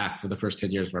 Over half for the first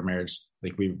 10 years of our marriage,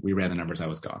 like we ran the numbers, I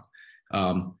was gone.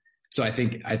 So I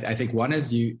think one is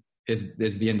the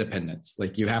independence.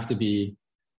 Like you have to be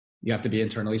you have to be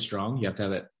internally strong. You have to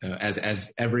have that,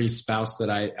 as every spouse that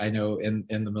I know in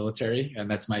the military, and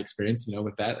that's my experience,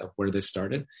 with that, of where this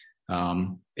started.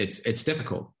 It's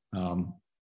difficult.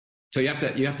 So you have to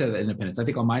have the independence. I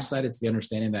think on my side, it's the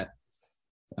understanding that,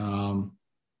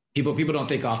 people don't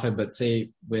think often, but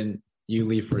say when you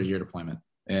leave for a year deployment,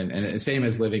 and the same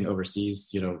as living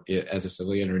overseas, as a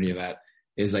civilian or any of that,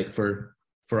 is like for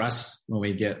us, when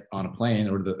we get on a plane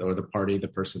or the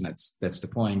person that's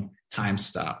deploying, time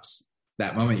stops.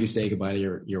 That moment you say goodbye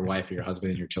to your wife or your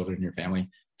husband and your children and your family,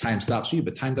 time stops for you,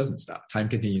 but time doesn't stop. Time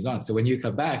continues on. So when you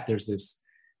come back, there's this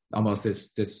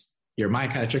your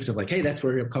mind kind of tricks of like, hey, that's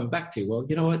where you're coming back to. Well,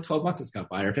 you know what? 12 months has got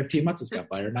by, or 15 months has got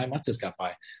by, or 9 months has got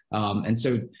by. And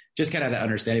so just kind of that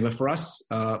understanding. But for us,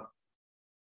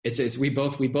 it's we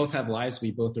both have lives.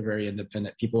 We both are very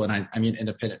independent people. And I mean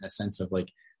independent in a sense of like,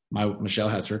 Michelle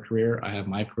has her career, I have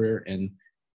my career, and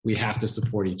we have to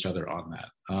support each other on that.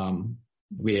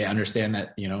 We understand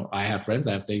that, I have friends,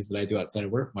 I have things that I do outside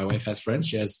of work. My wife has friends,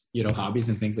 she has, hobbies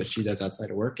and things that she does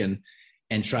outside of work, and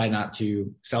try not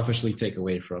to selfishly take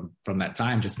away from that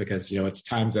time just because, it's a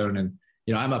time zone, and,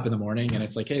 I'm up in the morning and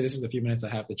it's like, hey, this is a few minutes I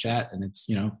have to chat. And it's,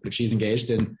 if she's engaged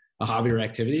in a hobby or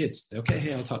activity, it's okay.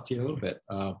 Hey, I'll talk to you in a little bit.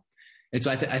 And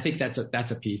so I think that's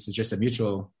a piece. It's just a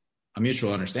mutual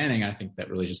understanding. I think that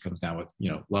really just comes down with,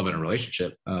 love in a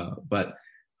relationship.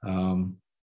 And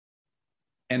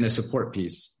the support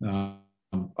piece,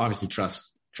 obviously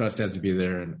trust has to be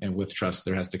there. And with trust,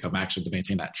 there has to come action to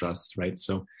maintain that trust. Right.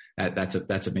 So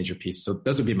that's a major piece. So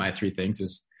those would be my three things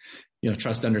is,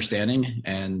 trust, understanding,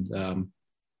 and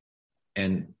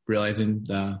realizing,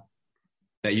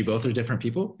 that you both are different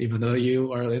people, even though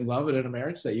you are in love and in a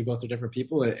marriage, that you both are different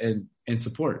people, and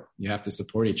support. You have to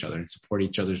support each other and support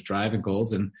each other's drive and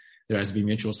goals. And there has to be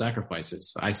mutual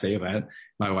sacrifices. I say that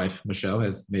my wife, Michelle,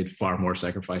 has made far more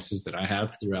sacrifices than I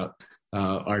have throughout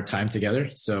our time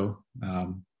together. So,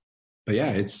 but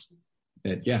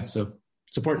yeah, so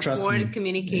support, trust,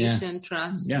 communication,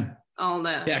 trust. Yeah. All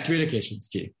that. Yeah. Communication's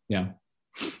key. Yeah.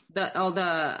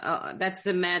 That's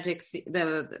the magic,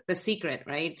 the secret,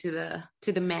 right? To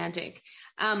the magic.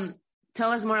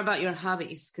 Tell us more about your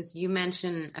hobbies, because you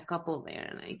mentioned a couple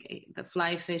there, like the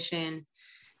fly fishing.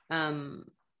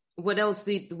 What else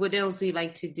do you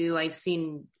like to do? I've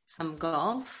seen some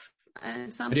golf. I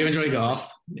do enjoy golf.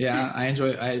 Yeah, I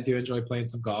do enjoy playing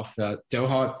some golf.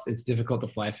 Doha, it's difficult to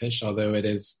fly fish, although it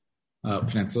is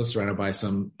peninsula surrounded by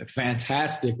some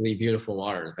fantastically beautiful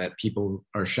water that people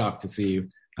are shocked to see.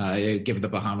 Give the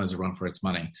Bahamas a run for its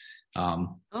money.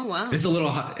 Oh wow! It's a little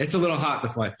hot to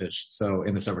fly fish. So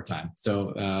in the summertime,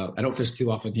 so I don't fish too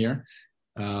often here.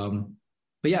 But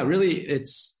yeah, really,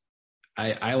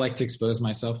 I like to expose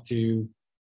myself to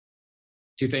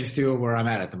things too where I'm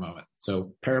at the moment.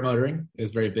 So paramotoring is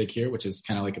very big here, which is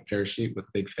kind of like a parachute with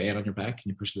a big fan on your back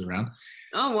and you push it around.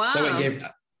 Oh wow! So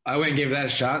I went and gave that a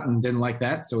shot and didn't like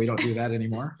that, so we don't do that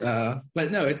anymore.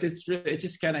 But no, it's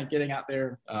just kind of getting out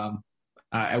there.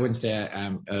 I wouldn't say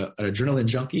I'm an adrenaline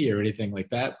junkie or anything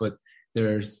like that, but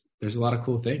there's a lot of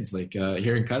cool things like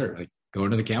here in Qatar, like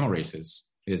going to the camel races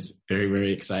is very,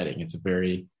 very exciting. It's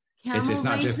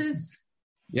not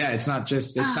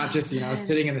just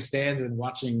sitting in the stands and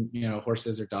watching,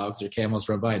 horses or dogs or camels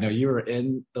run by. No, you were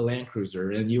in the Land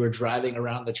Cruiser and you were driving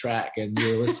around the track and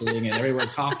you were listening and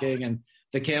everyone's honking and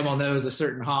the camel knows a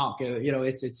certain honk.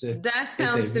 That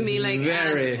sounds to me like an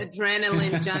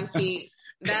adrenaline junkie.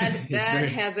 That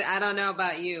has, I don't know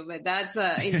about you, but that's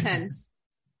intense.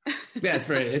 Yeah,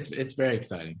 it's very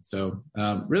exciting. So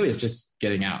really it's just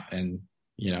getting out and,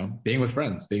 being with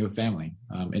friends, being with family,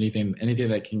 anything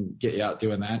that can get you out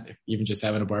doing that, even just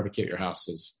having a barbecue at your house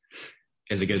is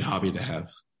a good hobby to have.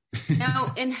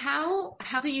 Now, and how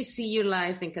do you see your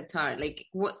life in Qatar? Like,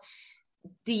 what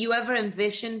do you ever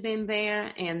envision being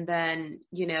there? And then,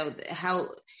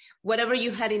 whatever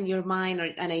you had in your mind or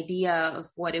an idea of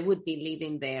what it would be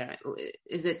living there,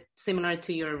 is it similar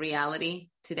to your reality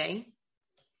today?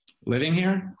 Living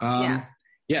here?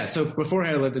 Yeah. So before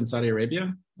I lived in Saudi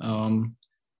Arabia,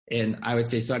 and I would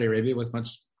say Saudi Arabia was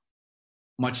much,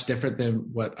 much different than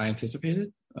what I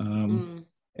anticipated. We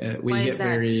Why get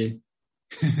very,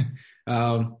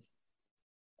 in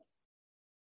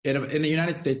the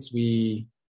United States, we're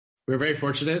very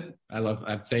fortunate.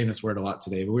 I'm saying this word a lot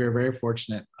today, but we were very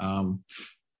fortunate. Our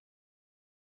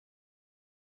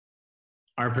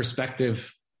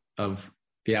perspective of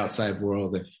the outside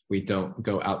world, if we don't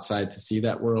go outside to see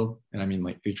that world, and I mean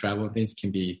like through travel and things,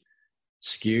 can be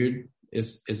skewed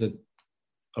is a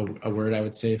word I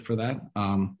would say for that.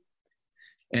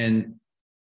 And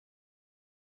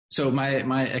so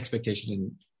my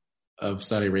expectation of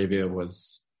Saudi Arabia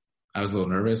was I was a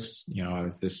little nervous.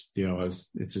 It's just,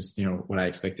 what I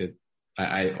expected.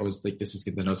 I always think this is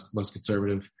the most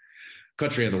conservative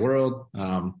country in the world.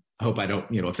 I hope I don't,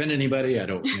 offend anybody. I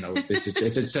don't,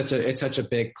 it's such a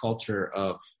big culture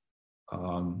of,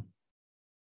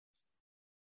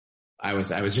 I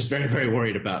was just very, very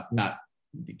worried about not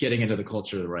getting into the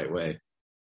culture the right way.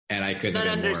 And I couldn't. Not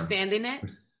understanding it?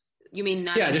 You mean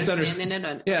not understanding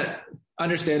it? Yeah.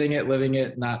 Understanding it, living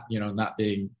it, not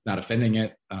offending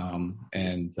it. I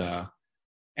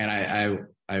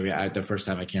the first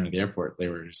time I came to the airport, they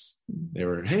were,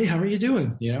 hey, how are you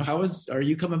doing? Are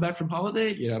you coming back from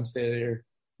holiday? I'm staying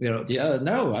there,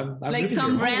 no, I'm like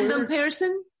some random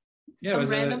person. Yeah, it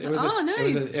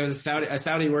was a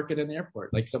Saudi working in the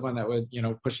airport, like someone that would,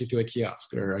 push you to a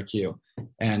kiosk or a queue.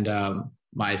 And,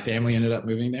 my family ended up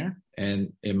moving there,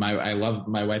 and I love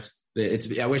my wife's.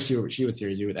 I wish she was here.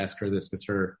 You would ask her this, because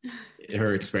her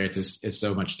experience is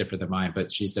so much different than mine.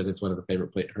 But she says it's one of her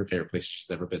favorite places she's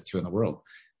ever been to in the world.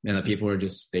 And the people are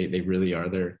just they really are.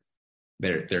 They're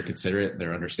considerate,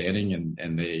 they're understanding,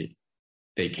 and they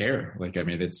care. Like, I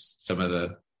mean, it's some of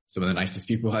the nicest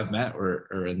people I've met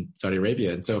are in Saudi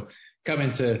Arabia. And so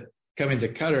coming to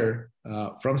Qatar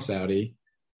from Saudi.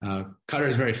 Qatar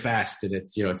is very fast, and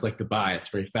it's like Dubai. It's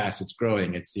very fast. It's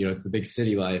growing. It's it's the big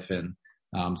city life, and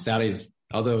Saudi's,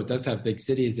 although it does have big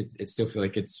cities, it still feel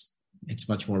like it's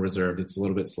much more reserved. It's a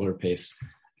little bit slower pace,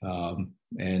 so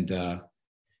I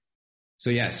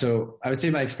would say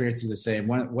my experience is the same.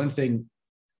 One thing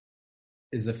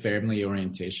is the family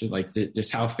orientation, like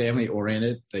just how family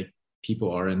oriented like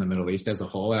people are in the Middle East as a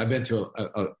whole. And I've been to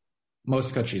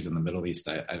most countries in the Middle East.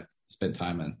 I've spent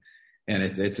time in. And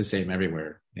it's the same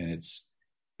everywhere. And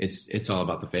it's all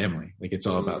about the family. Like, it's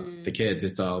all about the kids.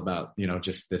 It's all about,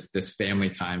 just this family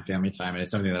time. And it's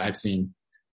something that I've seen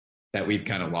that we've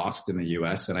kind of lost in the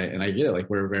US. And I get it. Like,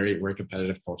 we're a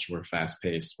competitive culture. We're fast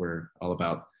paced. We're all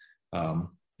about,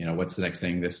 what's the next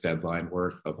thing, this deadline,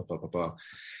 work, blah, blah, blah, blah, blah.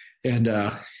 And,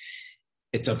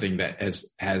 it's something that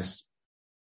has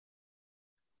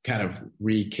kind of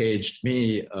recaged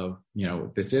me of,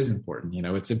 this is important.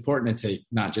 It's important to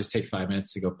not just take 5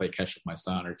 minutes to go play catch with my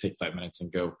son, or take 5 minutes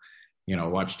and go,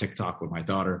 watch TikTok with my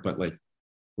daughter. But like,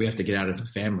 we have to get out as a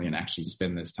family and actually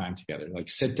spend this time together. Like,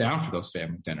 sit down for those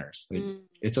family dinners. Like,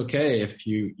 it's okay if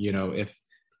if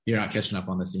you're not catching up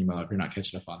on this email, if you're not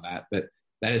catching up on that, but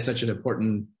that is such an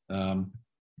important,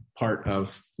 part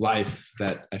of life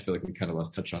that I feel like we kind of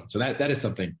lost touch on. So that is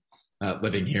something,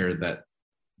 living here that,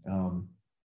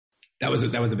 that was a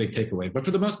big takeaway. But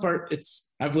for the most part,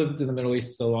 I've lived in the Middle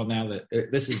East so long now that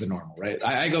this is the normal, right?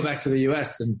 I go back to the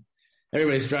US and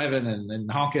everybody's driving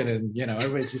and honking, and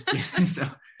everybody's just so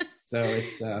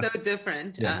it's so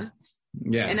different. Yeah.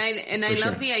 And I love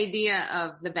sure. the idea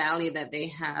of the value that they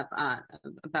have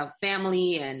about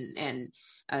family and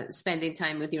spending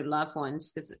time with your loved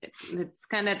ones, because it's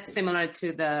kind of similar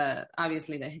to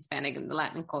obviously the Hispanic and the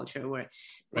Latin culture, where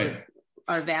right.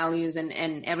 Our values and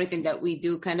everything that we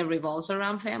do kind of revolves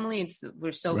around family.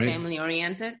 We're so right. family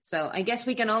oriented. So I guess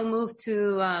we can all move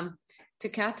to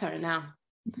Qatar now.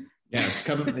 Yeah,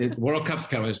 World Cup's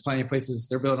coming. There's plenty of places.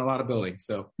 They're building a lot of buildings.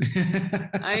 So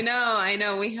I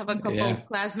know. We have a couple of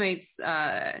classmates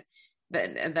that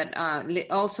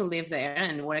also live there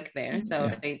and work there. So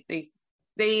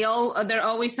they're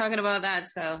always talking about that.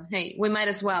 So hey, we might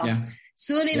as well. Yeah.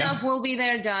 Soon enough, we'll be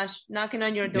there, Josh, knocking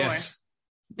on your door. Yes.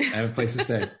 I have a place to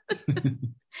stay.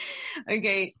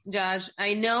 Okay, Josh,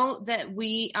 I know that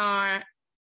it's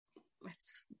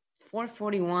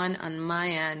 4:41 on my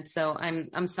end, so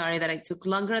I'm sorry that I took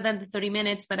longer than the 30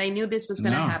 minutes, but I knew this was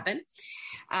going to happen.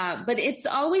 But it's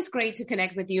always great to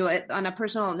connect with you on a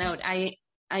personal note. I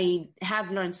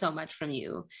have learned so much from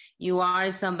you. You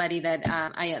are somebody that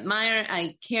I admire,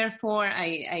 I care for,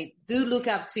 I do look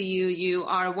up to you. You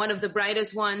are one of the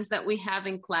brightest ones that we have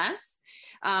in class.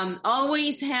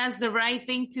 Always has the right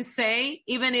thing to say,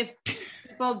 even if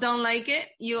people don't like it.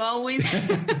 You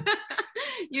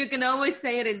can always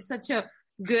say it in such a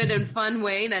good and fun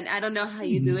way that I don't know how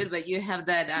you do it, but you have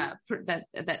that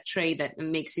trait that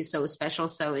makes you so special.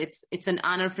 So it's an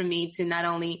honor for me to not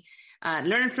only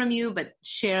learn from you, but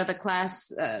share the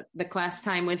class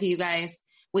time with you guys,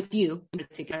 with you in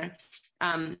particular.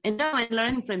 And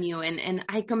learning from you. And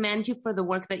I commend you for the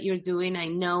work that you're doing. I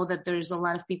know that there's a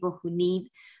lot of people who need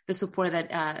the support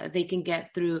that they can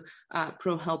get through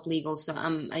ProHelp Legal. So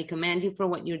I commend you for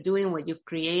what you're doing, what you've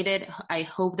created. I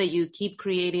hope that you keep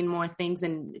creating more things,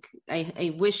 and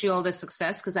I wish you all the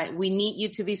success, because we need you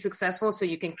to be successful so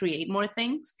you can create more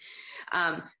things.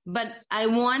 But I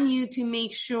want you to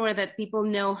make sure that people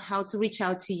know how to reach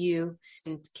out to you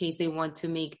in case they want to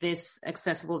make this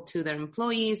accessible to their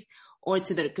employees or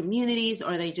to their communities,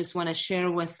 or they just want to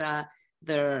share with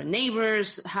their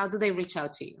neighbors. How do they reach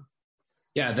out to you?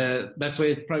 Yeah, the best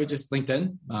way is probably just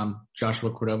LinkedIn,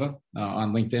 Joshua Cordova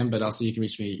on LinkedIn, but also you can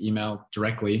reach me email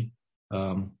directly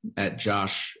at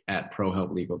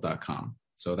josh@prohelplegal.com.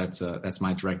 So that's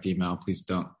my direct email. Please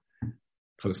don't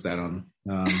post that on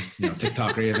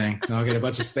TikTok or anything. I'll get a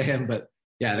bunch of spam. But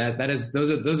yeah,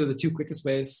 those are the two quickest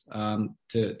ways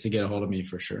to get a hold of me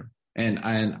for sure. And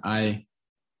I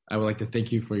would like to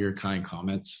thank you for your kind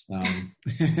comments. I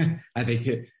think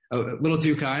a little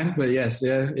too kind, but yes,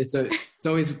 yeah, it's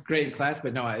always great in class.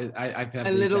 But no, I've had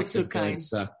a little too kind.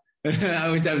 So I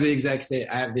always have the exact same.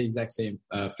 I have the exact same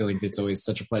feelings. It's always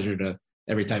such a pleasure to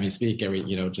every time you speak, getting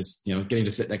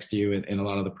to sit next to you in a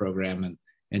lot of the program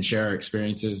and share our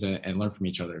experiences and learn from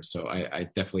each other. So I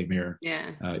definitely mirror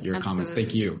your comments.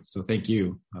 Thank you. So thank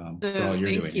you for all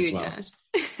you're doing as well.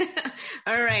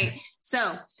 All right.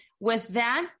 So with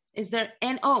that,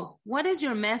 what is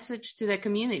your message to the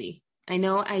community? I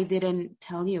know I didn't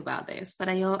tell you about this, but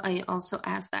I also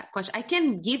asked that question. I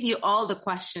can give you all the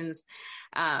questions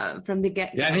from the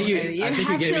get-go. Yeah, I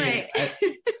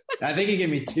think you gave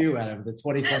me 2 out of the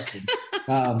 20 questions.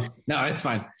 No, it's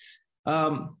fine.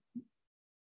 I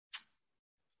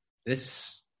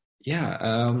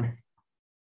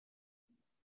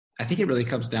think it really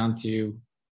comes down to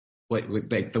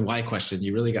the why question.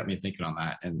 You really got me thinking on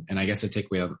that. And I guess a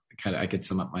takeaway I could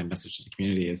sum up my message to the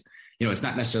community is, it's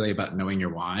not necessarily about knowing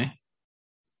your why,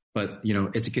 but,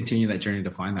 it's to continue that journey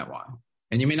to find that why.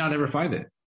 And you may not ever find it,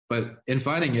 but in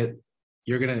finding it,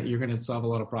 you're going to solve a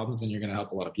lot of problems and you're going to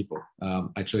help a lot of people.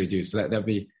 I truly do. So that'd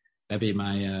be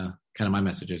my, kind of my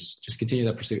message is just continue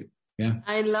that pursuit. Yeah.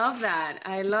 I love that.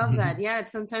 that. Yeah.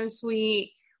 Sometimes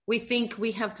we think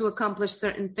we have to accomplish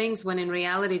certain things when in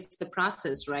reality it's the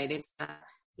process, right? It's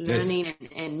learning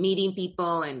and meeting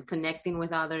people and connecting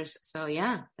with others. So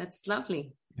yeah, that's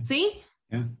lovely. Yeah. See?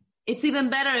 Yeah. It's even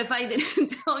better if I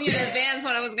didn't tell you in advance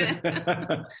what I was going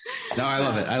to. No,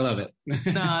 I love it.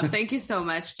 No, thank you so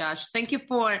much, Josh. Thank you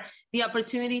for the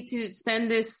opportunity to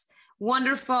spend this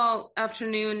wonderful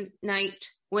afternoon, night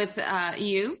with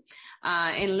you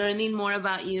and learning more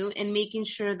about you and making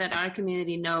sure that our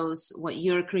community knows what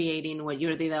you're creating, what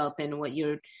you're developing, what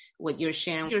you're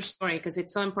sharing your story, because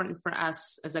it's so important for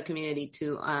us as a community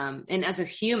to and as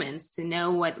humans to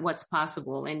know what's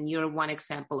possible. And you're one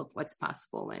example of what's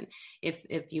possible. And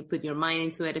if you put your mind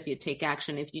into it, if you take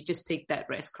action, if you just take that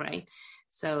risk, right?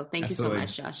 So thank Absolutely. You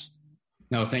so much, Josh.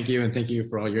 No, thank you. And thank you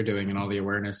for all you're doing and all the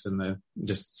awareness and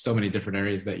just so many different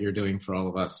areas that you're doing for all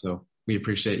of us. So we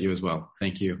appreciate you as well.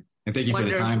 Thank you. And thank you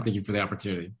Wonderful. For the time. Thank you for the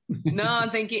opportunity. No,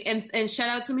 thank you. And shout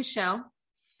out to Michelle.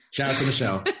 Shout out to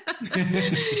Michelle.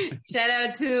 Shout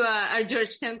out to our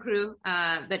Georgetown crew.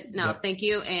 Thank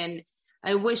you. And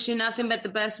I wish you nothing but the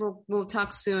best. We'll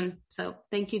talk soon. So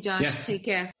thank you, Josh. Yes. Take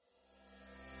care.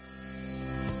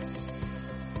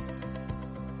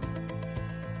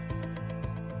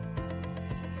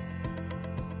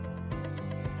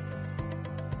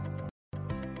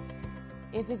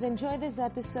 If you've enjoyed this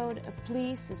episode,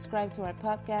 please subscribe to our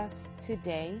podcast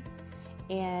today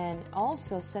and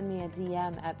also send me a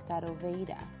DM at Caro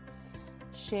Veira.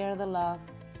 Share the love,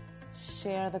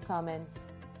 share the comments,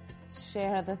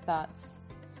 share the thoughts.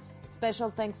 Special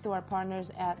thanks to our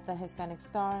partners at The Hispanic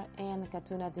Star and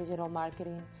Catuna Digital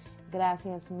Marketing.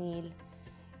 Gracias mil.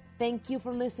 Thank you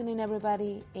for listening,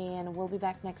 everybody, and we'll be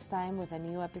back next time with a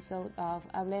new episode of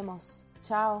Hablemos.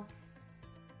 Ciao.